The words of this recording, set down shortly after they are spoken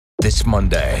This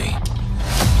Monday,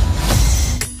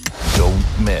 don't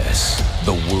miss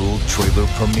the world trailer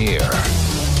premiere.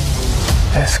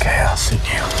 There's chaos in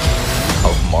you.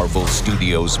 Of Marvel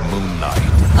Studios' MoonKnight.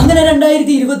 അങ്ങനെ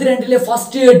 2022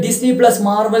 first Disney plus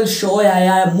Marvel show ആയ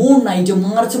moon night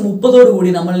March 30 കൂടി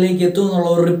നമ്മളിലേക്ക് എത്തും എന്നുള്ള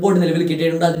ഒരു report നിലവിൽ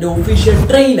കിട്ടിയിട്ടുണ്ട്. അതിന്റെ ഒഫീഷ്യൽ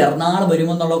ട്രെയിലർ നാളെ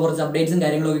വരുമെന്നുള്ള കുറച്ച് അപ്ഡേറ്റ്സും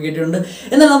കാര്യങ്ങളൊക്കെ കിട്ടിയിട്ടുണ്ട്.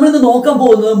 എന്നാൽ നമ്മളിന്ന് നോക്കാൻ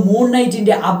പോകുന്നത് മൂൺ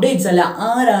നൈറ്റിന്റെ അപ്ഡേറ്റ്സ് അല്ല,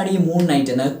 ആരാണ് ഈ മൂൺ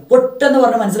നൈറ്റ് എന്ന് പൊട്ടെന്ന്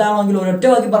പറഞ്ഞ് മനസ്സിലാവണമെങ്കിൽ, ഒരൊറ്റ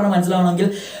വാക്കി പറഞ്ഞ് മനസ്സിലാവണമെങ്കിൽ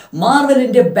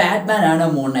മാർവലിന്റെ ബാറ്റ്മാൻ ആണ്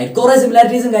മൂൺ നൈറ്റ്. കുറെ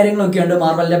സിമിലാരിറ്റീസും കാര്യങ്ങളൊക്കെ ഉണ്ട്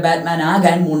മാർവലിന്റെ ബാറ്റ്മാൻ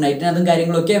ആകാൻ മൂൺ നൈറ്റിന്. അതും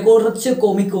കാര്യങ്ങളൊക്കെ കുറച്ച്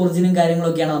കോമിക് ഒറിജിനും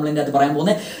കാര്യങ്ങളൊക്കെയാണ് നമ്മൾ ഇതിന്റെ അകത്ത് പറയാൻ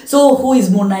പോകുന്നത്. So who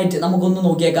is moon night നമുക്കൊന്ന്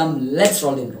നോക്കിയേക്കാം. Let's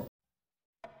role the intro.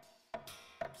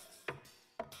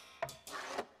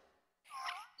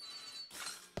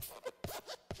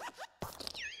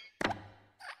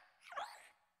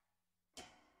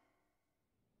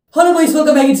 Hello boys,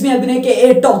 welcome back. It's me Albin A.K.A.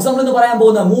 നമ്മളിന്ന് പറയാൻ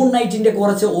പോകുന്ന മൂൺ നൈറ്റിന്റെ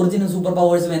കുറച്ച് ഒറിജിനൽ സൂപ്പർ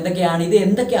പവേഴ്സും എന്തൊക്കെയാണ്, ഇത്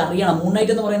എന്തൊക്കെ അറിയണം, മൂൺ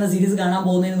നൈറ്റ് എന്ന് പറയുന്ന സീരീസ് കാണാൻ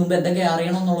പോകുന്നതിന് മുമ്പ് എന്തൊക്കെ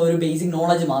അറിയണം എന്നുള്ള ഒരു ബേസിക്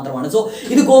നോളജ് മാത്രമാണ്. സോ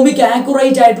ഇത് കോമിക്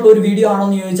ആക്യുറേറ്റ് ആയിട്ടുള്ള ഒരു വീഡിയോ ആണോ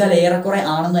എന്ന് ചോദിച്ചാൽ ഏറെക്കുറെ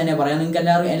ആണെന്ന് തന്നെ പറയാം. നിങ്ങൾക്ക്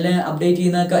എല്ലാവരും എല്ലാം അപ്ഡേറ്റ്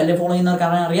ചെയ്യുന്നവർക്ക് എല്ലാം ഫോളോ ചെയ്യുന്നവർക്ക്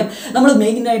അറിയാം. നമ്മൾ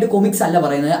മെയിനായിട്ട് കോമിക്സ് അല്ല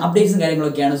പറയുന്നത്, അപ്ഡേറ്റ്സും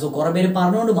കാര്യങ്ങളൊക്കെയാണ്. സോ കുറെ പേര്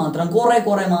പറഞ്ഞുകൊണ്ട് മാത്രം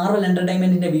കുറെ മാർവൽ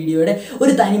എന്റർടൈൻമെന്റിന്റെ വീഡിയോയുടെ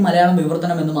ഒരു തനി മലയാളം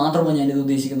വിവർത്തനം എന്ന് മാത്രമേ ഞാനിത്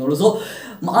ഉദ്ദേശിക്കുന്നുള്ളൂ. സോ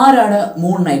ആരാണ്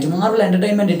മൂൺ നൈറ്റ്? മാർവൽ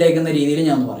എന്റർടൈൻമെന്റ് ഇട്ടേക്കുന്ന രീതിയിൽ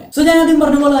ഞാൻ ഒന്ന് പറയാം. സോ ഞാൻ ആദ്യം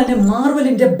പറഞ്ഞ പോലെ തന്നെ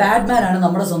മാർവലിന്റെ ബാറ്റ്മാൻ ആണ്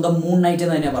നമ്മുടെ സ്വന്തം മൂൺ നൈറ്റ്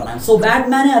എന്ന് തന്നെ പറയാം. സോ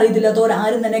ബാറ്റ്മാനെ അറിയത്തില്ലാത്തവർ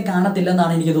ആരും തന്നെ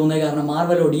കാണത്തില്ലെന്നാണ് എനിക്ക് തോന്നുന്നത്. കാരണം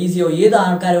മാർവലോ DCയോ ഏത്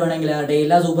ആൾക്കാർ വേണമെങ്കിലും ആകട്ടെ,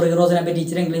 എല്ലാ സൂപ്പർ ഹീറോസിനെ പറ്റി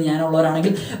ഇച്ചിരെങ്കിലും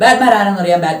ഞാനുള്ളവരാണെങ്കിൽ ബാറ്റ്മാൻ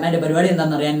ആരെന്നറിയാം, ബാറ്റ്മാന്റെ പരിപാടി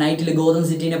എന്താണെന്നറിയാം. നൈറ്റിൽ ഗോതം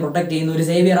സിറ്റിനെ പ്രൊട്ടക്ട് ചെയ്യുന്ന ഒരു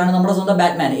സേവിയർ ആണ് നമ്മുടെ സ്വന്തം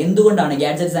ബാറ്റ്മാൻ. എന്തുകൊണ്ടാണ്?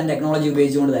 ഗാഡ്ജറ്റ്സ് ആൻഡ് ടെക്നോളജി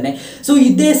ഉപയോഗിച്ചുകൊണ്ട് തന്നെ. സോ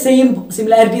ഇതേ സെയിം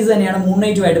സിമിലാരിറ്റീസ് തന്നെയാണ് മൂൺ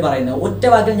നൈറ്റുമായിട്ട് പറയുന്നത്. ഒറ്റ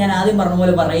വാക്കിൽ ഞാൻ ആദ്യം പറഞ്ഞ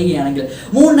പോലെ പറയുകയാണെങ്കിൽ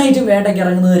മൂൺ നൈറ്റും വേട്ടയ്ക്ക്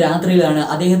ഇറങ്ങുന്നത് രാത്രിയിലാണ്.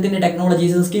 അദ്ദേഹത്തിന്റെ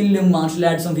ടെക്നോളജീസും സ്കില്ലും മാർഷൽ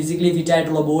ആർട്സും ഫിസിക്കലി ഫിറ്റ്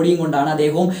ആയിട്ടുള്ള ബോഡിയും കൊണ്ടാണ്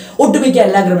അദ്ദേഹവും ഒട്ടുമിക്ക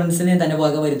എല്ലാ ക്രിമിനൽസിനെയും തന്നെ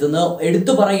വകവരുത്തുന്നത്.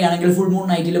 എടുത്തു പറയുകയാണെങ്കിൽ ഫുൾ മൂൺ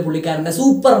നൈറ്റിലെ പുള്ളിക്കാരന്റെ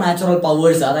സൂപ്പർ നാച്ചുറൽ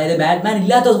പവേഴ്സ്, അതായത് ബാറ്റ്മാൻ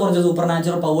ഇല്ലാത്ത കുറച്ച് സൂപ്പർ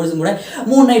നാച്ചുറൽ പവേഴ്സും കൂടെ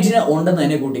മൂൺ നൈറ്റിന് ഉണ്ടെന്ന്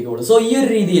തന്നെ കൂട്ടിക്കോളൂ. സോ ഈ ഒരു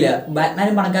രീതിയിൽ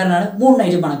ബാറ്റ്മാനും പണക്കാരനാണ്, മൂൺ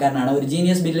നൈറ്റും പണക്കാരനാണ്. ഒരു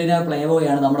ജീനിയസ് ബില്ലിയനർ പ്ലേ ബോയ്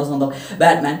ആണ് നമ്മുടെ സ്വന്തം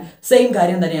ബാറ്റ്മാൻ. സെയിം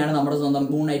കാര്യം തന്നെയാണ് നമ്മുടെ സ്വന്തം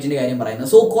മൂൺ നൈറ്റിന്റെ കാര്യം പറയുന്നത്.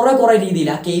 സോ കുറെ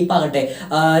രീതിയിൽ ആ കേപ്പ് ആകട്ടെ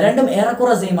രണ്ടും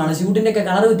ഏറെക്കുറെ സെയിം ആണ്. സ്യൂട്ടിന്റെ ഒക്കെ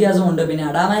കളർ വ്യത്യാസമുണ്ട്. പിന്നെ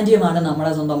അഡാമാൻറ്റിയമാണ്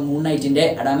നമ്മുടെ സ്വന്തം മൂൺ നൈറ്റിന്റെ.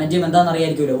 അഡാമാൻറ്റിയം എന്താണെന്ന്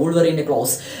അറിയായിരിക്കുമല്ലോ, വോൾവറിന്റെ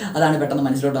ക്ലോസ്. അതാണ് പെട്ടെന്ന്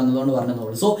മനസ്സിലോട്ട് വന്നതുകൊണ്ട്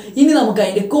പറഞ്ഞതുള്ളൂ. സോ ഇനി നമുക്ക്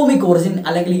അതിന്റെ കോമിക് ഒറിജിൻ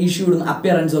അല്ലെങ്കിൽ ഇഷ്യൂഡും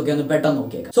അപ്പിയറൻസും ഒക്കെ ഒന്ന് പെട്ടെന്ന്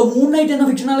നോക്കിയേക്കാം. സോ മൂൺ നൈറ്റ് എന്ന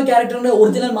ഫിക്ഷണൽ ക്യാരക്ടറിന്റെ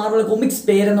ഒറിജിനൽ മാർവൽ കോമിക്സ്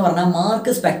പേരെന്ന് പറഞ്ഞാൽ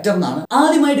മാർക്ക് സ്പെക്ടർ എന്നാണ്.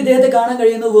 ആദ്യമായിട്ട് ഇദ്ദേഹത്തെ കാണാൻ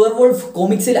കഴിയുന്നത് വെയർവോൾഫ്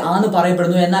കോമിക്സിൽ ആണ്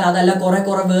പറയപ്പെടുന്നു. എന്നാൽ അതല്ല,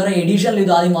 കുറെ വേറെ എഡിഷനിൽ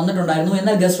ഇത് ആദ്യം വന്നിട്ടുണ്ടായിരുന്നു.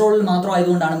 എന്നാൽ ഗസ്റ്റ് റോളിൽ മാത്രം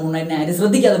ആയതുകൊണ്ടാണ് മൂൺ നൈറ്റിനെ ആരും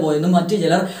ശ്രദ്ധിക്കാതെ പോയെന്നും മറ്റു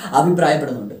ചിലർ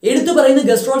അഭിപ്രായപ്പെടുന്നുണ്ട്. എടുത്തു പറയുന്ന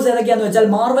ഗസ്റ്റ് റോൾസ് ഏതൊക്കെയാണെന്ന് വെച്ചാൽ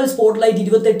Marvel spotlight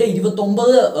 28,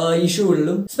 29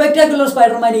 ഇഷ്യൂകളിലും, spectacular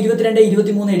Spiderman 22,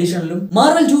 23 എഡിഷനിലും,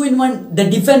 Marvel 2-in-1, the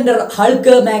defender,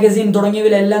 Hulk magazine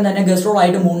തുടങ്ങിയവയിലെല്ലാം തന്നെ ഗസ്റ്റ് റോൾ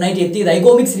ആയിട്ട് മൂൺ നൈറ്റ് എത്തിയതായി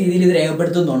കോമിക്സ് രീതിയിൽ ഇത്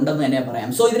രേഖപ്പെടുത്തുന്നുണ്ടെന്ന് തന്നെ പറയാം.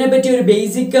 സോ ഇതിനെപ്പറ്റി ഒരു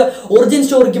ബേസിക് ഒറിജിൻ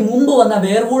സ്റ്റോറിക്ക് മുമ്പ് വന്ന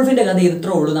വെയർവൂൾഫിന്റെ കഥ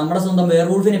ഇത്രേ ഉള്ളൂ. നമ്മുടെ സ്വന്തം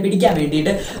വെയർവൂൾഫിനെ പിടിക്കാൻ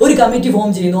വേണ്ടിയിട്ട് ഒരു കമ്മിറ്റി ഫോം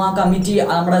ചെയ്യുന്നു. ആ കമ്മിറ്റി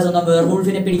നമ്മുടെ സ്വന്തം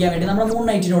വെയർവൂൾഫിനെ പിടിക്കാൻ വേണ്ടി നമ്മുടെ മൂൺ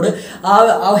നൈറ്റിനോട്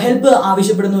ഹെൽപ്പ്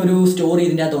ആവശ്യപ്പെടുന്ന ഒരു സ്റ്റോറി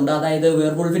ഇതിൻ്റെ അകത്തുണ്ട്. അതായത്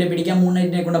വെയർവൂൾഫിനെ പിടിക്കാൻ മൂൺ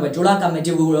നൈറ്റിനെ കൊണ്ട് പറ്റുള്ളൂ. ആ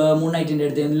കമ്മിറ്റി മൂൺ നൈറ്റിന്റെ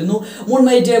അടുത്ത് നിന്നു. മൂൺ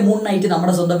നൈറ്റ്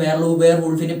നമ്മുടെ സ്വന്തം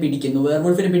വെയർവൂൾഫിനെ പിടിക്കുന്നു.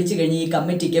 വെയർവൂൾഫിനെ പിടിച്ചു കഴിഞ്ഞ് ഈ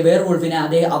കമ്മിറ്റിക്ക് വെയർവൂൾഫിനെ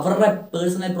അവരുടെ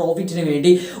പേഴ്സണൽ പ്രോഫിറ്റിന്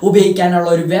വേണ്ടി ഉപയോഗിക്കാനുള്ള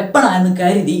ഒരു വെപ്പണാണെന്ന്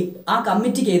കരുതി ആ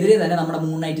കമ്മിറ്റിക്കെതിരെ തന്നെ നമ്മുടെ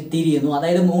മൂൺ നൈറ്റ് തിരിയുന്നു.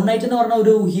 അതായത് മൂൺ നൈറ്റ് എന്ന് പറഞ്ഞ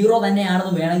ഒരു ഹീറോ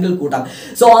തന്നെയാണെന്ന് വേണമെങ്കിൽ കൂട്ടാം.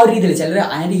 സോ ആ ഒരു രീതിയിൽ ചിലർ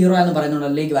ആന്റി ഹീറോ എന്ന് പറയുന്നുണ്ട്,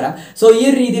 അതിലേക്ക് വരാം. സോ ഈ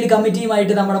ഒരു രീതിയിൽ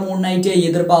കമ്മിറ്റിയുമായിട്ട് നമ്മുടെ മൂൺ നൈറ്റ്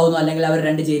എതിർപ്പാവുന്നു, അല്ലെങ്കിൽ അവർ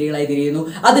രണ്ട് ചേരികളായി തിരിയുന്നു.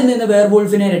 അതിൽ നിന്ന്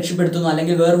വെയർവൂൾഫിനെ രക്ഷപ്പെടുത്തുന്നു,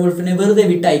 അല്ലെങ്കിൽ വെയർവൂൾഫിനെ വെറുതെ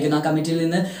വിട്ടയക്കുന്നു. ആ കമ്മിറ്റിയിൽ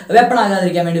നിന്ന്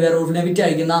വെപ്പണാകാതിരിക്കാൻ വേണ്ടി വെയർവൂൾഫിനെ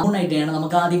വിട്ടയക്കുന്ന മൂൺ നൈറ്റിനെയാണ്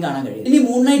നമുക്ക് ആദ്യം കാണാൻ കഴിയും. ഇനി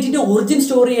മൂൺ നൈറ്റിന്റെ ഒറിജിൻ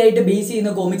സ്റ്റോറി ആയിട്ട് ബേസ്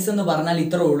ചെയ്യുന്ന കോമിക്സ് എന്ന് പറഞ്ഞാൽ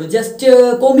ഇത്രേ ഉള്ളൂ. ജസ്റ്റ്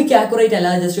കോമിക് ആക്യുറേറ്റ് അല്ല,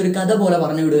 ജസ്റ്റ് ഒരു കഥ പോലെ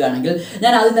പറഞ്ഞു വിടുകയാണെങ്കിൽ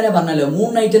ഞാൻ ആദ്യം തന്നെ പറഞ്ഞല്ലോ,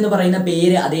 മൂൺ നൈറ്റ് എന്ന് പറയുന്ന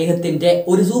പേര് അദ്ദേഹത്തിന്റെ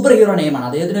ഒരു സൂപ്പർ ഹീറോ നെയിമാണ്.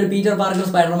 അദ്ദേഹത്തിന് ഒരു പീറ്റർ പാർക്കർ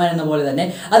സ്പൈഡർമാൻ എന്ന പോലെ തന്നെ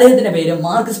അദ്ദേഹത്തിന്റെ പേര്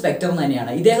മാർക്ക് സ്പെക്ടർ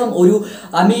തന്നെയാണ്. ഇദ്ദേഹം ഒരു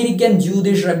അമേരിക്കൻ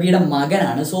ജൂതിഷ് റബിയുടെ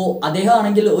മകനാണ്. സോ അദ്ദേഹം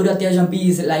ആണെങ്കിൽ ഒരു അത്യാവശ്യം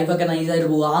പീസ് ലൈഫൊക്കെ നൈസായിട്ട്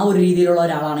പോകുക ആ ഒരു രീതിയിലുള്ള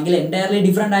ഒരാളാണെങ്കിൽ എൻറ്റയർലി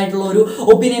ഡിഫറെന്റ് ആയിട്ടുള്ള ഒരു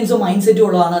ഒപ്പീനിയൻസും മൈൻഡ് സെറ്റും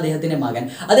ഉള്ളതാണ് അദ്ദേഹത്തിന്റെ മകൻ.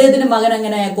 അദ്ദേഹത്തിന്റെ മകൻ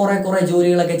അങ്ങനെ കുറെ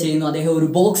ജോലികളൊക്കെ ചെയ്യുന്നു. അദ്ദേഹം ഒരു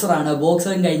ബോക്സറാണ്.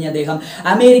 ബോക്സറും കഴിഞ്ഞ് അദ്ദേഹം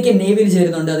അമേരിക്കൻ നേവിയിൽ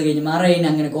ചേരുന്നുണ്ട്. അത് കഴിഞ്ഞ് മറൈൻ,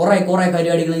 അങ്ങനെ കുറെ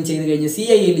പരിപാടികളും ചെയ്ത് കഴിഞ്ഞ്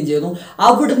CIA-യിലും ചേർന്നു.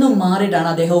 അവിടുന്ന് മാറിയിട്ടാണ്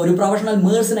അദ്ദേഹം ഒരു പ്രൊഫഷണൽ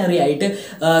മേഴ്സണറി ആയിട്ട്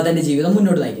തന്റെ ജീവിതം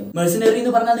മുന്നോട്ട് നയിക്കുന്നത്. മേഴ്സണറി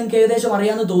എന്ന് പറഞ്ഞാൽ നിങ്ങൾക്ക് ഏകദേശം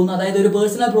അറിയാമെന്ന് തോന്നുന്നു. അതായത് ഒരു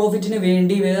പേഴ്സണൽ പ്രോഫിറ്റിന്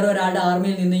വേണ്ടി വേറെ ഒരാളുടെ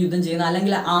ആർമിയിൽ നിന്ന് യുദ്ധം ചെയ്യുന്ന,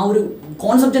 അല്ലെങ്കിൽ ആ ഒരു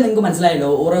കോൺസെപ്റ്റ് നിങ്ങൾക്ക്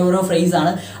മനസ്സിലായല്ലോ, ഓരോ ഫ്രേസ്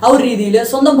ആണ്. ആ ഒരു രീതിയിൽ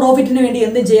സ്വന്തം പ്രോഫിറ്റിന് വേണ്ടി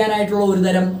എന്തും ചെയ്യാനായിട്ടുള്ള ഒരു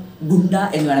തരം ഗുണ്ട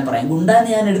എന്ന് വേണേൽ പറയാം. ഗുണ്ട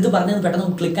എന്ന് ഞാൻ എടുത്ത് പറഞ്ഞത്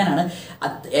പെട്ടെന്ന് ക്ലിക്കാനാണ്,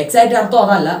 എക്സാക്റ്റ് അർത്ഥം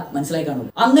അതല്ല, മനസ്സിലായി കാണും.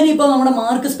 അങ്ങനെ ഇപ്പോൾ നമ്മുടെ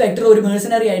മാർക്ക് സ്പെക്ടർ ഒരു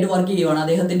മേഴ്സണറി ആയിട്ട് വർക്ക് ചെയ്യുവാണ്.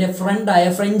 അദ്ദേഹത്തിന്റെ ഫ്രണ്ടായ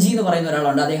ഫ്രഞ്ചി എന്ന് പറയുന്ന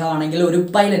ഒരാളുണ്ട്, അദ്ദേഹം ആണെങ്കിൽ ഒരു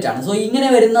പൈലറ്റ് ആണ്. സോ ഇങ്ങനെ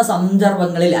വരുന്ന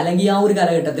സന്ദർഭങ്ങളിൽ അല്ലെങ്കിൽ ആ ഒരു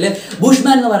കാലഘട്ടത്തിൽ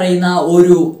ബുഷ്മാൻ എന്ന് പറയുന്ന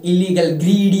ഒരു ഇല്ലീഗൽ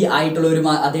ഗ്രീഡി ആയിട്ടുള്ള ഒരു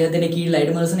അദ്ദേഹത്തിന്റെ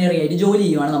കീഴിലായിട്ട് മേഴ്സണറി ആയിട്ട് ജോലി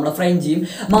ചെയ്യുവാണ് നമ്മുടെ ഫ്രഞ്ചിയും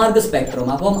മാർക്ക് സ്പെക്ടറും.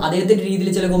 അപ്പം അദ്ദേഹത്തിന്റെ രീതിയിൽ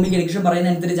ചില കൊമിക് എഡിക്ഷൻ പറയുന്ന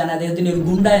അനുസരിച്ചാണ് അദ്ദേഹത്തിന്റെ ഒരു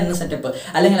ഗുണ്ട എന്ന സെറ്റപ്പ്,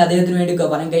 അല്ലെങ്കിൽ അദ്ദേഹത്തിന് വേണ്ടി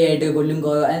വനംകൈയായിട്ട് കൊല്ലും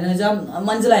എന്ന് വെച്ചാൽ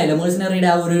മനസ്സിലായല്ലോ, മേഴ്സണറിയുടെ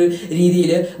ആ ഒരു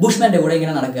രീതിയിൽ ബുഷ്മാന്റെ കൂടെ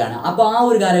ഇങ്ങനെ നടക്കുകയാണ്. അപ്പോൾ ആ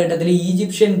ഒരു കാലഘട്ടത്തിൽ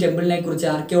ഈജിപ്ഷ്യൻ ടെമ്പിളിനെ കുറിച്ച്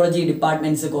ആർക്കിയോളജി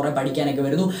ഡിപ്പാർട്ട്മെന്റ്സ് കുറെ പഠിക്കാനൊക്കെ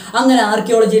വരുന്നു. അങ്ങനെ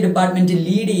ആർക്കിയോളജി ഡിപ്പാർട്ട്മെന്റ്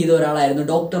ലീഡ് ചെയ്ത ഒരാളായിരുന്നു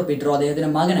ഡോക്ടർ പീറ്ററോ,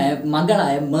 അദ്ദേഹത്തിന്റെ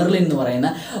മകളായ മെർലിൻ എന്ന്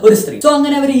പറയുന്ന ഒരു സ്ത്രീ. സോ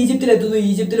അങ്ങനെ അവർ ഈജിപ്തിലെത്തുന്നു.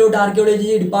 ഈജിപ്തിലോട്ട് ആർക്കിയോളജി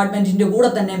ഡിപ്പാർട്ട്മെന്റിന്റെ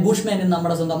കൂടെ തന്നെ ബുഷ്മാനും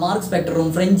നമ്മുടെ സ്വന്തം മാർക്ക് സ്പെക്ടറും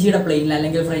ഫ്രഞ്ചിയുടെ പ്ലെയിനിൽ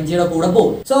അല്ലെങ്കിൽ ഫ്രഞ്ചിയുടെ കൂടെ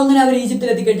പോകും. സോ അങ്ങനെ അവർ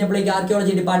ഈജിപ്തിൽ എത്തിക്കഴിഞ്ഞപ്പോഴേക്ക്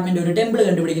ആർക്കിയോളജി ഡിപ്പാർട്ട്മെന്റ് ഒരു ടെമ്പിൾ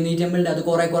കണ്ടുപിടിക്കുന്നു. ഈ ടെമ്പിളിന്റെ അത്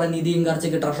കുറെ നിധിയും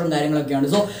കുറച്ചൊക്കെ ട്രഷറും കാര്യങ്ങളൊക്കെ ഉണ്ട്.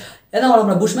 സോ എന്നാൽ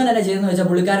നമ്മുടെ ബുഷ്മാൻ എന്നെ ചെയ്യുന്നത് വെച്ചാൽ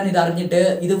പുള്ളിക്കാരൻ ഇത് അറിഞ്ഞിട്ട്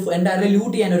ഇത് എൻ്റയർലി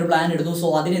ലൂട്ട് ചെയ്യാൻ ഒരു പ്ലാൻ എടുത്തു. സോ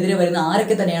അതിനെതിരെ വരുന്ന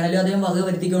ആരൊക്കെ തന്നെയാണെങ്കിലും അദ്ദേഹം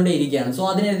വകവരുത്തിക്കൊണ്ടേ ഇരിക്കുകയാണ്. സോ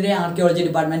അതിനെതിരെ ആർക്കിയോളജി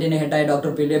ഡിപ്പാർട്ട്മെന്റിന്റെ ഹെഡായ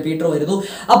ഡോക്ടർ പീറ്റർ വരുന്നു.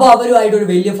 അപ്പോൾ അവരുമായിട്ട് ഒരു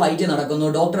വലിയ ഫൈറ്റ് നടക്കുന്നു.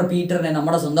 ഡോക്ടർ പീറ്ററിനെ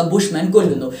നമ്മുടെ സ്വന്തം ബുഷ്മാൻ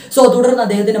കൊല്ലുന്നു. സോ തുടർന്ന്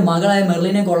അദ്ദേഹത്തിന്റെ മകളായ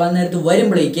മെർലിനെ കൊള്ളാൻ നേരത്ത്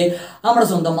വരുമ്പോഴേക്ക് നമ്മുടെ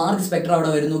സ്വന്തം മാർക്ക് സ്പെക്ടർ അവിടെ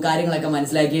വരുന്നു. കാര്യങ്ങളൊക്കെ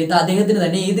മനസ്സിലാക്കിയിട്ട് അദ്ദേഹത്തിന്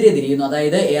തന്നെ എതിരെ തിരിയുന്നു.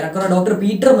 അതായത് ഏറെക്കുറെ ഡോക്ടർ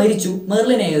പീറ്റർ മരിച്ചു,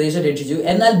 മെർലിനെ ഏകദേശം രക്ഷിച്ചു.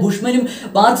 എന്നാൽ ബുഷ്മാനും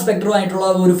മാർക്ക് സ്പെക്ടറുമായിട്ടുള്ള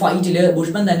ഒരു ഫൈറ്റിൽ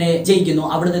ബുഷ്മാൻ തന്നെ ജയിക്കുന്നു.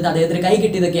 അവിടെ നിന്ന് അദ്ദേഹത്തിന് കൈ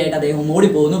കിട്ടിയതൊക്കെ ആയിട്ട് അദ്ദേഹം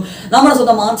ഓടിപ്പോകുന്നു. നമ്മുടെ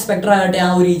സ്വന്തം മാർക്ക് സ്പെക്ടർ ആകട്ടെ ആ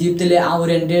ഒരു ഈജിപ്തിലെ ആ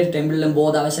ഒരു എൻ്റെ ടെമ്പിളിലും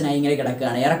ബോധാവശനായി ഇങ്ങനെ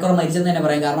കിടക്കുകയാണ്. ഏറെക്കുറെ മരിച്ചെന്ന് തന്നെ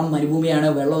പറയാം, കാരണം മരുഭൂമിയാണ്,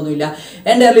 വെള്ളമൊന്നുമില്ല,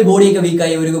 എൻ്റയർലി ബോഡിയൊക്കെ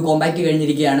വീക്കായി ഒരു കോമ്പാക്ട്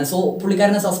കഴിഞ്ഞിരിക്കുകയാണ്. സോ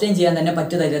പുള്ളിക്കാരനെ സസ്റ്റെയിൻ ചെയ്യാൻ തന്നെ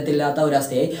പറ്റത്തില്ലാത്ത ഒരു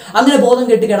അവസ്ഥയായി. അങ്ങനെ ബോധം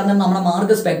കെട്ടി കിടന്ന് നമ്മുടെ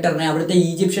മാർക്ക് സ്പെക്ടറിനെ അവിടുത്തെ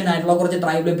ഈജിപ്ഷ്യൻ ആയിട്ടുള്ള കുറച്ച്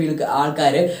ട്രൈബൽ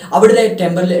ആൾക്കാർ അവിടുത്തെ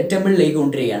ടെമ്പിളിലേക്ക്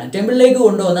കൊണ്ടുവരികയാണ്. ടെമ്പിളിലേക്ക്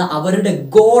കൊണ്ടുവന്ന് അവരുടെ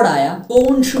ഗോഡായ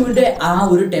കോൺഷുവിന്റെ ആ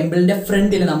ഒരു ടെമ്പിളിന്റെ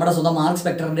ഫ്രണ്ടിൽ നമ്മുടെ സ്വന്തം മാർക്ക്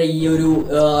സ്പെക്ടറിന്റെ ഈ ഒരു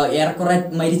ഏറെക്കുറെ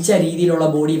മരിച്ച രീതിയിലുള്ള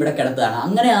ബോഡി ഇവിടെ കിടത്തുകയാണ്.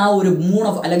 അങ്ങനെ ആ ഒരു മൂൺ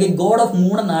ഓഫ് അല്ലെങ്കിൽ ഗോഡ് ഓഫ്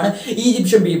മൂൺ എന്നാണ്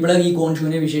ഈജിപ്ഷ്യൻ പീപ്പിൾ ഈ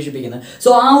കോൺഷുവിനെ വിശേഷിപ്പിക്കുന്നത്. സോ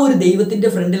ആ ഒരു ദൈവത്തിന്റെ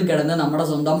ഫ്രണ്ടിൽ കിടന്ന് നമ്മുടെ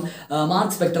സ്വന്തം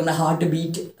മാർക്ക് സ്പെക്ടറിന്റെ ഹാർട്ട്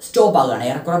ബീറ്റ് സ്റ്റോപ്പ് ആകുകയാണ്,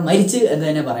 ഏറെക്കുറെ മരിച്ച് എന്ന്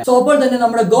തന്നെ പറയാം. സോ അപ്പോൾ തന്നെ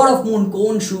നമ്മുടെ ഗോഡ് ഓഫ് മൂൺ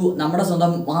കോൺഷു നമ്മുടെ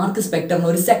സ്വന്തം മാർക്ക് സ്പെക്ടറിന്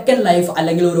ഒരു സെക്കൻഡ് ലൈഫ്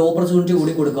അല്ലെങ്കിൽ ഒരു ഓപ്പർച്യൂണിറ്റി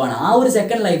കൂടി കൊടുക്കുകയാണ്. ആ ഒരു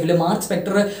സെക്കൻഡ് ലൈഫിൽ മാർക്ക്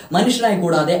സ്പെക്ടർ മനുഷ്യനായി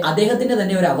കൂടാതെ അദ്ദേഹത്തിന്റെ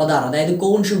തന്നെ ഒരു അവതാർ, അതായത്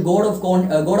കോൺഷു ഗോഡ്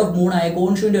ഓഫ് മൂൺ ആയ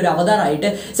കോൺഷുവിന്റെ ഒരു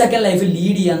അവതാറായിട്ട് സെക്കൻഡ് ലൈഫിൽ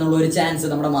ലീഡ് ചെയ്യാന്നുള്ള ഒരു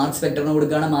ചാൻസ് നമ്മുടെ മാർക്ക് സ്പെക്ടറിന്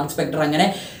കൊടുക്കുകയാണ്. മാർക്ക് സ്പെക്ടർ അങ്ങനെ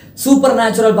സൂപ്പർ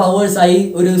നാച്ചുറൽ പവേഴ്സായി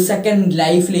ഒരു സെക്കൻഡ്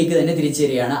ലൈഫിലേക്ക് തന്നെ തിരിച്ചു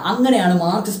വരികയാണ്. അങ്ങനെയാണ്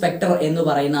മാർക്ക് സ്പെക്ടർ എന്ന്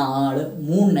പറയുന്ന ആള്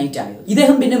മൂൺ നൈറ്റ് ആയത്.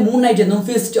 ഇദ്ദേഹം പിന്നെ മൂൺ നൈറ്റ് എന്നും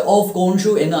ഫിസ്റ്റ് ഓഫ്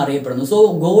കോൺഷു എന്നും അറിയപ്പെടുന്നു. സോ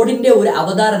ഗോഡിന്റെ ഒരു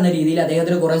അവതാർ എന്ന രീതിയിൽ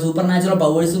അദ്ദേഹത്തിന് കുറെ സൂപ്പർ നാച്ചുറൽ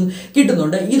പവേഴ്സും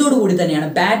കിട്ടുന്നുണ്ട്. ഇതോടുകൂടി തന്നെയാണ്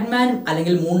ബാറ്റ്മാൻ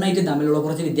അല്ലെങ്കിൽ മൂൺ നൈറ്റ് തമ്മിലുള്ള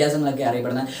കുറച്ച് വ്യത്യാസങ്ങളൊക്കെ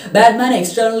അറിയപ്പെടുന്നത്. ബാറ്റ്മാൻ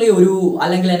എക്സ്റ്റേണലി ഒരു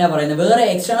അല്ലെങ്കിൽ എന്നാ പറയുന്നത് വേറെ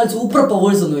എക്സ്റ്റേണൽ സൂപ്പർ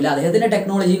പവേഴ്സ് ഒന്നുമില്ല. അദ്ദേഹത്തിന്റെ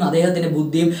ടെക്നോളജിയും അദ്ദേഹത്തിന്റെ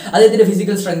ബുദ്ധിയും അദ്ദേഹത്തിന്റെ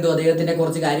ഫിസിക്കൽ സ്ട്രെങ്തും അദ്ദേഹത്തിന്റെ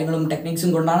കുറച്ച് കാര്യങ്ങളും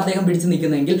ടെക്നിക്സും കൊണ്ടാണ് അദ്ദേഹം പിടിച്ചു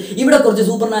നിൽക്കുന്നതെങ്കിൽ ഇവിടെ കുറച്ച്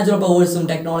സൂപ്പർ നാച്ചുറൽ പവേഴ്സും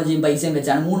ടെക്നോളജിയും പൈസയും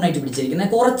വെച്ചാണ് മൂൺ നൈറ്റ് പിടിച്ചിരിക്കുന്നത്.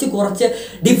 കുറച്ച്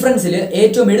ഡിഫറൻസിൽ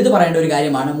ഏറ്റവും എടുത്തു പറയേണ്ട ഒരു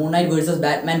കാര്യമാണ് മൂൺ നൈറ്റ് വേഴ്സസ്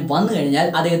ബാറ്റ്മാൻ വന്നു കഴിഞ്ഞാൽ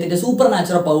അദ്ദേഹത്തിന്റെ സൂപ്പർ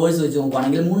നാച്ചുറൽ പവേഴ്സ് വെച്ച്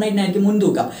നോക്കുകയാണെങ്കിൽ മൂൺ നൈറ്റിനായിരിക്കും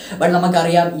മുൻതൂക്കം. ബട്ട്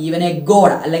നമുക്കറിയാം ഈവനെ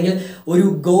ഗോഡ് അല്ലെങ്കിൽ ഒരു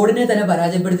ഗോഡിനെ തന്നെ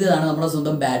പരാജയപ്പെടുത്തിയതാണ് നമ്മുടെ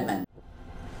സ്വന്തം ബാറ്റ്മാൻ.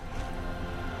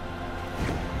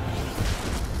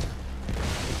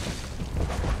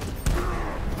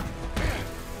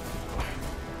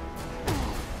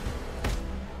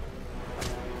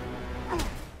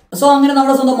 സോ അങ്ങനെ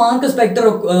നമ്മുടെ സ്വന്തം മാർക്ക് സ്പെക്ടർ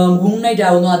മൂൺ നൈറ്റ്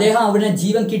ആവുന്നു. അദ്ദേഹം അവിടെ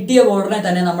ജീവൻ കിട്ടിയ ഉടനെ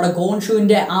തന്നെ നമ്മുടെ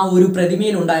കോൺഷുവിന്റെ ആ ഒരു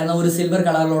പ്രതിമയിൽ ഉണ്ടായിരുന്ന ഒരു സിൽവർ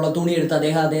കളറിലുള്ള തുണി എടുത്ത്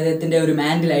അദ്ദേഹത്തിന്റെ ഒരു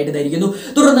മാൻഡിലായിട്ട് ധരിക്കുന്നു.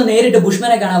 തുടർന്ന് നേരിട്ട്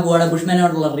ബുഷ്മാനെ കാണാൻ പോവുകയാണ്.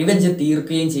 ബുഷ്മാനോടുള്ള റിവെഞ്ച്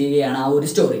തീർക്കുകയും ചെയ്യുകയാണ് ആ ഒരു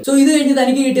സ്റ്റോറി. സോ ഇത് കഴിഞ്ഞ്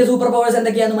തനിക്ക് കിട്ടിയ സൂപ്പർ പവേഴ്സ്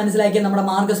എന്തൊക്കെയാണെന്ന് മനസ്സിലാക്കിയ നമ്മുടെ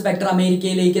മാർക്ക് സ്പെക്ടർ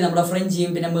അമേരിക്കയിലേക്ക് നമ്മുടെ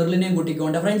ഫ്രഞ്ചിയും പിന്നെ മെർലിനെയും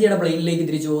കൂട്ടിക്കൊണ്ട് ഫ്രഞ്ചിയുടെ പ്ലെയിനിലേക്ക്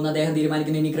തിരിച്ചു പോകുന്നു. അദ്ദേഹം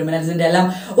തീരുമാനിക്കുന്നു ഇനി ക്രിമിനൽസിന്റെ എല്ലാം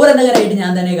ഒരെണ്ണകരായിട്ട്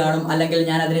ഞാൻ തന്നെ കാണും, അല്ലെങ്കിൽ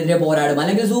ഞാൻ അതിനെതിരെ പോരാടും,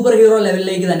 അല്ലെങ്കിൽ സൂപ്പർ ഹീറോ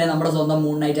ലെവലിലേക്ക് തന്നെ നമ്മുടെ സ്വന്തം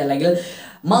മൂൺ നൈറ്റ് അല്ലെങ്കിൽ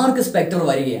മാർക്ക് സ്പെക്ടർ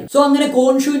വരികയാണ്. സോ അങ്ങനെ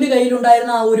കോൺഷുവിന്റെ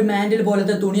കയ്യിലുണ്ടായിരുന്ന ആ ഒരു മാൻഡിൽ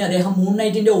പോലത്തെ തുണി അദ്ദേഹം മൂൺ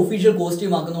നൈറ്റിന്റെ ഒഫീഷ്യൽ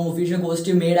കോസ്റ്റ്യൂം ആക്കുന്നു. ഒഫീഷ്യൽ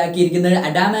കോസ്റ്റ്യൂം മെയ്ഡ് ആക്കിയിരിക്കുന്നത്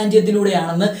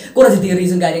അഡാമാന്റിയത്തിലൂടെയാണെന്ന് കുറച്ച്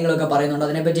തിയറീസും കാര്യങ്ങളൊക്കെ പറയുന്നുണ്ട്.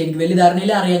 അതിനെപ്പറ്റി എനിക്ക് വലിയ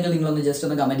ധാരണയില്ല, അറിയാമെങ്കിൽ നിങ്ങളൊന്ന് ജസ്റ്റ്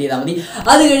ഒന്ന് കമന്റ് ചെയ്താൽ മതി.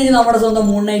 അത് കഴിഞ്ഞ് നമ്മുടെ സ്വന്തം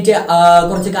മൂൺ നൈറ്റ്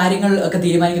കുറച്ച് കാര്യങ്ങൾ ഒക്കെ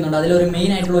തീരുമാനിക്കുന്നുണ്ട്. അതിലൊരു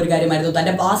മെയിൻ ആയിട്ടുള്ള ഒരു കാര്യമായിരുന്നു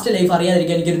തന്റെ പാസ്റ്റ് ലൈഫ്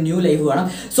അറിയാതിരിക്കാൻ എനിക്കൊരു ന്യൂ ലൈഫ് വേണം.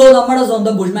 സോ നമ്മുടെ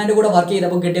സ്വന്തം ബുഷ്മാന്റെ കൂടെ വർക്ക്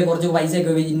ചെയ്തപ്പോൾ കിട്ടിയ കുറച്ച്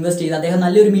പൈസയൊക്കെ ഇൻവെസ്റ്റ് ചെയ്ത് അദ്ദേഹം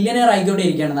നല്ലൊരു മില്യനെയർ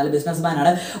ആയിക്കൊണ്ടേയിരിക്കുകയാണ്, നല്ല ബിസിനസ് മാൻ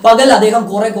ആണ്. പകൽ അദ്ദേഹം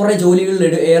കുറെ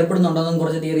ജോലികളിൽ ഏർപ്പെടുന്നുണ്ടെന്നും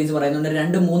തിയറീസ് പറയുന്നുണ്ട്.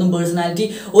 2-3 പേഴ്സണാലിറ്റി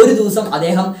ഒരു ദിവസം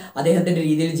അദ്ദേഹത്തിന്റെ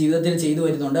രീതിയിൽ ജീവിതത്തിൽ ചെയ്തു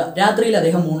വരുന്നുണ്ട്. രാത്രിയിൽ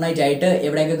അദ്ദേഹം മൂൺ നൈറ്റ് ആയിട്ട്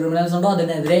എവിടെയൊക്കെ ക്രിമിനൽസ് ഉണ്ടോ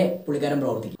അതിനെതിരെ പുള്ളിക്കാരൻ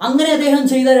പ്രവർത്തിക്കും. അങ്ങനെ അദ്ദേഹം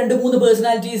ചെയ്ത 2-3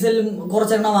 പേഴ്സണാലിറ്റീസിൽ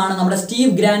കുറച്ചെണ്ണമാണ് നമ്മുടെ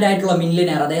സ്റ്റീവ് ഗ്രാൻഡ് ആയിട്ടുള്ള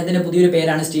മില്യനെയർ. അദ്ദേഹത്തിന്റെ പുതിയൊരു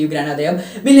പേരാണ് സ്റ്റീവ് ഗ്രാൻഡ്. അദ്ദേഹം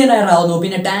മില്യനെയർ ആവുന്നു.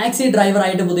 പിന്നെ ടാക്സി ഡ്രൈവർ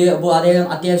ആയിട്ട് അദ്ദേഹം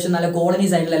അത്യാവശ്യം നല്ല കോളനി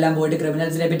സൈഡിലെല്ലാം പോയിട്ട്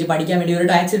ക്രിമിനൽസിനെ പറ്റി പഠിക്കാൻ വേണ്ടി ഒരു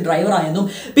ടാക്സി ഡ്രൈവർ ആയിരുന്നു.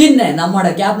 പിന്നെ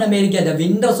നമ്മുടെ ക്യാപ്റ്റൻ അമേരിക്ക ദ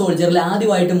വിന്റർ സോൾജറിൽ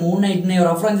ആദ്യമായിട്ട് മൂൺ നൈറ്റിനെ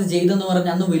റെഫറൻസ് ചെയ്തെന്ന്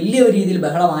പറഞ്ഞ അന്ന് വലിയ രീതിയിൽ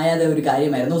ബഹളമായാതെ ഒരു കാര്യം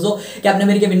കാര്യമായിരുന്നു. So captain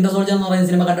America winter soldier എന്ന് പറയുന്ന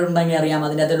സിനിമ കണ്ടിട്ടുണ്ടെങ്കിൽ അറിയാം,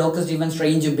 അതിൻ്റെ അകത്ത് ഡോക്ടർ സ്റ്റീഫൻ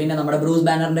സ്ട്രേഞ്ചും പിന്നെ നമ്മുടെ ബ്രൂസ്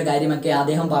ബാനറിന്റെ കാര്യമൊക്കെ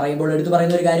അദ്ദേഹം പറയുമ്പോൾ എടുത്തു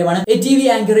പറയുന്ന ഒരു കാര്യമാണ് TV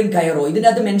ആങ്കറിംഗ് കൈറോ. ഇതിൻ്റെ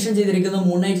അകത്ത് മെൻഷൻ ചെയ്തിരിക്കുന്നത്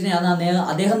മൂൺ നൈറ്റിനെ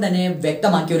അദ്ദേഹം തന്നെ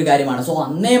വ്യക്തമാക്കിയ ഒരു കാര്യമാണ്. സോ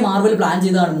അന്നേ മാർവൽ പ്ലാൻ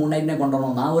ചെയ്തതാണ് മൂൺ നൈറ്റിനെ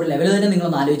കൊണ്ടുവരണം. ആ ഒരു ലെവൽ തന്നെ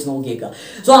നിങ്ങളൊന്ന് ആലോചിച്ച് നോക്കിയേക്കുക.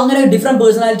 സോ അങ്ങനെ ഡിഫറെന്റ്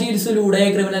പേഴ്സണാലിറ്റീസിലൂടെ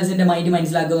ക്രിമിനൽസിന്റെ മൈൻഡ്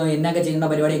മനസ്സിലാക്കുന്നു, എന്നൊക്കെ ചെയ്യുന്ന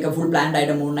പരിപാടിയൊക്കെ ഫുൾ പ്ലാൻഡ്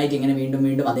ആയിട്ട് മൂൺ നൈറ്റ് ഇങ്ങനെ വീണ്ടും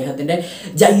വീണ്ടും അദ്ദേഹത്തിന്റെ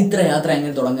ജൈത്രയാത്ര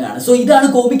അങ്ങനെ തുടങ്ങുകയാണ്. സോ ഇതാണ്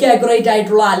കോമിക് ആക്യുറേറ്റ്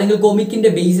ആയിട്ടുള്ള അല്ലെങ്കിൽ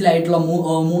കോമിക്കിന്റെ ബേസിലായിട്ടുള്ള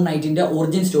മൂൺ നൈറ്റിന്റെ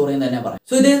ഒറിജിൻ സ്റ്റോറി എന്ന് തന്നെ പറയാം.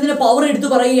 സോ ഇദ്ദേഹത്തിന്റെ പവർ എടുത്തു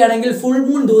പറയുകയാണെങ്കിൽ ഫുൾ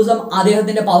മൂൺ ദിവസം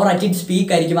അദ്ദേഹത്തിന്റെ പവർ അറ്റ് ഇറ്റ്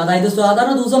പീക്ക് ആയിരിക്കും. അതായത്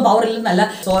സാധാരണ ദിവസം power ഇല്ലെന്നല്ല,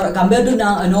 compare to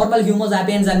normal human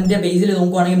sapiens അതിന്റെ ബേസിൽ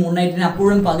നോക്കുവാണെങ്കിൽ മൂൺ നൈറ്റിന്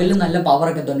അപ്പോഴും പകലും നല്ല പവർ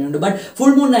ഒക്കെ തന്നെയുണ്ട്. ബട്ട്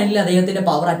ഫുൾ മൂൺ നൈറ്റിൽ അദ്ദേഹത്തിന്റെ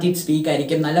പവർ അറ്റ് ഇറ്റ് പീക്ക്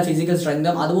ആയിരിക്കും. നല്ല ഫിസിക്കൽ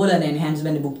സ്ട്രെങ്തും അതുപോലെ തന്നെ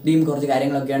എൻഹാൻസ്മെന്റ് ബുദ്ധിയും കുറച്ച്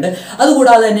കാര്യങ്ങളൊക്കെ ഉണ്ട്.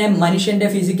 അതുകൂടാതെ തന്നെ മനുഷ്യന്റെ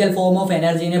ഫിസിക്കൽ ഫോം ഓഫ്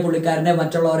എനർജീനെ പുള്ളിക്കാരനെ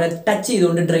മറ്റുള്ളവരെ ടച്ച്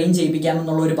ചെയ്തുകൊണ്ട് ഡ്രെയിൻ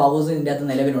ചെയ്യിപ്പിക്കാമെന്നുള്ള ഒരു പവേഴ്സ് ഇതിൻ്റെ അകത്ത്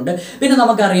നിലവിലുണ്ട്. പിന്നെ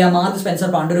നമുക്കറിയാം മാർക്ക് സ്പെൻസർ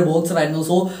പണ്ടൊരു ബോക്സർ ആയിരുന്നു.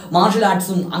 സോ മാർഷൽ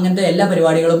ആർട്സും അങ്ങനത്തെ എല്ലാ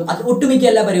പരിപാടികളും ഒട്ടുമിക്ക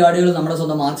എല്ലാ പരിപാടികളും നമ്മുടെ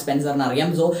സ്വന്തം മാർക്ക് സ്പെൻസറിന് അറിയാം.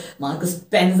 സോ മാർക്ക്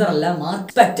സ്പെൻസർ അല്ല,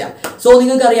 മാർക്ക് സ്പെക്ടർ. സോ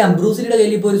നിങ്ങൾക്കറിയാം ബ്രൂസിലിയുടെ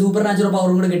കയ്യിൽ ഇപ്പോൾ ഒരു സൂപ്പർ നാച്ചുറൽ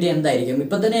പവറും കൂടെ കിട്ടിയ എന്തായിരിക്കും?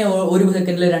 ഇപ്പൊ തന്നെ 1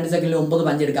 സെക്കൻഡിൽ 2 സെക്കൻഡിൽ 9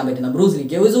 പഞ്ച് എടുക്കാൻ പറ്റുന്ന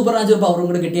ബ്രൂസിലിക്ക് ഒരു സൂപ്പർ നാച്ചുറൽ പവറും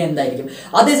കൂടെ കിട്ടിയ എന്തായിരിക്കും?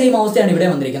 അതേ സെയിം അവസ്ഥയാണ് ഇവിടെ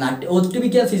വന്നിരിക്കുന്നത്.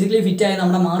 ഒട്ടുമിക്ക ഫിസിക്കലി ഫിറ്റ് ആയ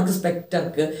നമ്മുടെ മാർക്ക്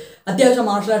സ്പെക്ടർക്ക് അത്യാവശ്യം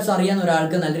മാർഷൽ ആർട്സ് അറിയാവുന്ന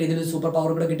ഒരാൾക്ക് നല്ല രീതിയിൽ സൂപ്പർ പവർ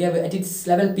കൂടെ കിട്ടിയ അറ്റ് ഇറ്റ്സ്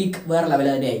ലെവൽ പീക്ക് വേറെ ലെവൽ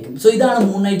തന്നെ ആയിരിക്കും. സോ ഇതാണ്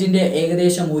മൂൺ നൈറ്റിന്റെ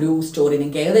ഏകദേശം ഒരു സ്റ്റോറി.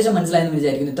 നിങ്ങൾക്ക് ഏകദേശം മനസ്സിലായെന്ന്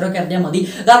വിചാരിക്കുന്നു. ഇത്രയൊക്കെ അറിഞ്ഞാൽ മതി.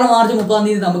 കാരണം മാർച്ച്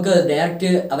 30 നമുക്ക് ഡയറക്റ്റ്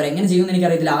അവരെങ്ങനെ ചെയ്യുമെന്ന്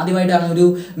എനിക്കറിയത്തില്ല. ആദ്യമായിട്ടാണ് ഒരു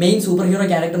main super hero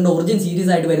ക്യാരക്ടറിന്റെ origin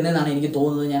series ആയിട്ട് വരുന്നതെന്നാണ് എനിക്ക്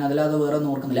തോന്നുന്നത്. ഞാൻ അതിലാതെ വേറെ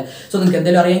ഒന്നും ഓർക്കുന്നില്ല. സോ നിങ്ങൾക്ക്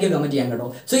എന്തെങ്കിലും അറിയാമെങ്കിൽ കമന്റ് ചെയ്യാൻ കേട്ടോ.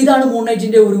 സോ ഇതാണ് മൂൺ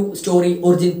നൈറ്റിന്റെ ഒരു സ്റ്റോറി,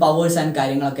 ഒറിജിൻ പവേഴ്സ് ആൻഡ്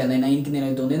കാര്യങ്ങളൊക്കെ തന്നെ എനിക്ക്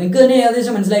നിലവിൽ തോന്നുന്നത്. നിങ്ങൾക്ക് തന്നെ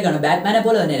ഏകദേശം മനസ്സിലായി കാണും. ബാറ്റ്മാനെ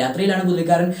പോലെ തന്നെ രാത്രിയിലാണ്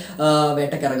പുള്ളിക്കാരൻ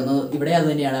വേട്ടക്കിറങ്ങുന്നത്. ഇവിടെ അത്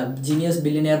തന്നെയാണ് genius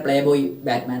billionaire play boy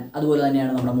Batman. അതുപോലെ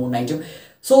തന്നെയാണ് നമ്മുടെ മൂൺ നൈറ്റും.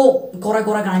 സോ കുറെ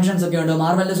കണക്ഷൻസ് ഒക്കെ ഉണ്ട്.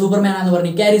 മാർവലിന്റെ സൂപ്പർമാൻ എന്ന്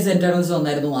പറഞ്ഞ് ഇക്കാരിസ് എറ്റേണൽസ്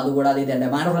വന്നായിരുന്നു. അതുകൂടാതെ ഇതെന്റെ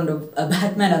മാൻ ഓഫ്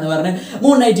ബാറ്റ്മാൻ എന്ന് പറഞ്ഞ്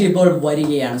മൂൺ നൈറ്റ് ഇപ്പോൾ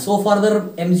വരികയാണ്. സോ ഫർദർ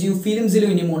MCU ഫിലിംസിലും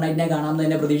ഇനി മൂൺ നൈറ്റിനെ കാണാമെന്ന്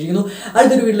തന്നെ പ്രതീക്ഷിക്കുന്നു.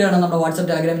 അടുത്തൊരു വീഡിയോ കാണാം. നമ്മുടെ വാട്സ്ആപ്പ്,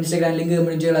 ടെലഗ്രാം, ഇൻസ്റ്റാഗ്രാം ലിങ്ക്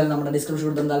കമ്മ്യൂണിറ്റികളിൽ നമ്മുടെ ഡിസ്ക്രിപ്ഷൻ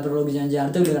കൊടുത്താൽ താല്പര്യം ചെയ്യാൻ.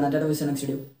 അടുത്ത വീഡിയോ കാണാം. Next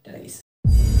video.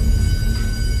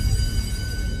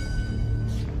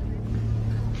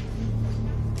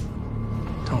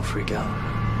 Don't freak out.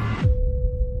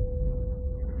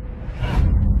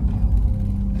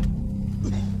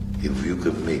 If you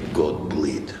could make God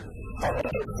bleed,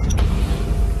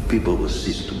 people will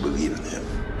cease to believe in him.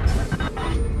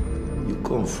 You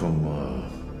come from a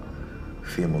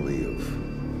family of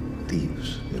thieves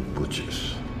and butchers.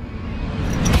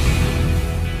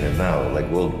 And now,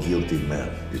 like all guilty men,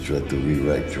 you try to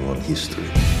rewrite your own history.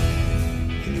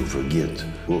 And you forget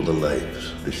all the lives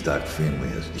the Stark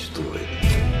family has destroyed.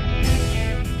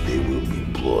 There will be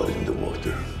blood in the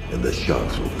water, and the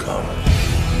sharks will come.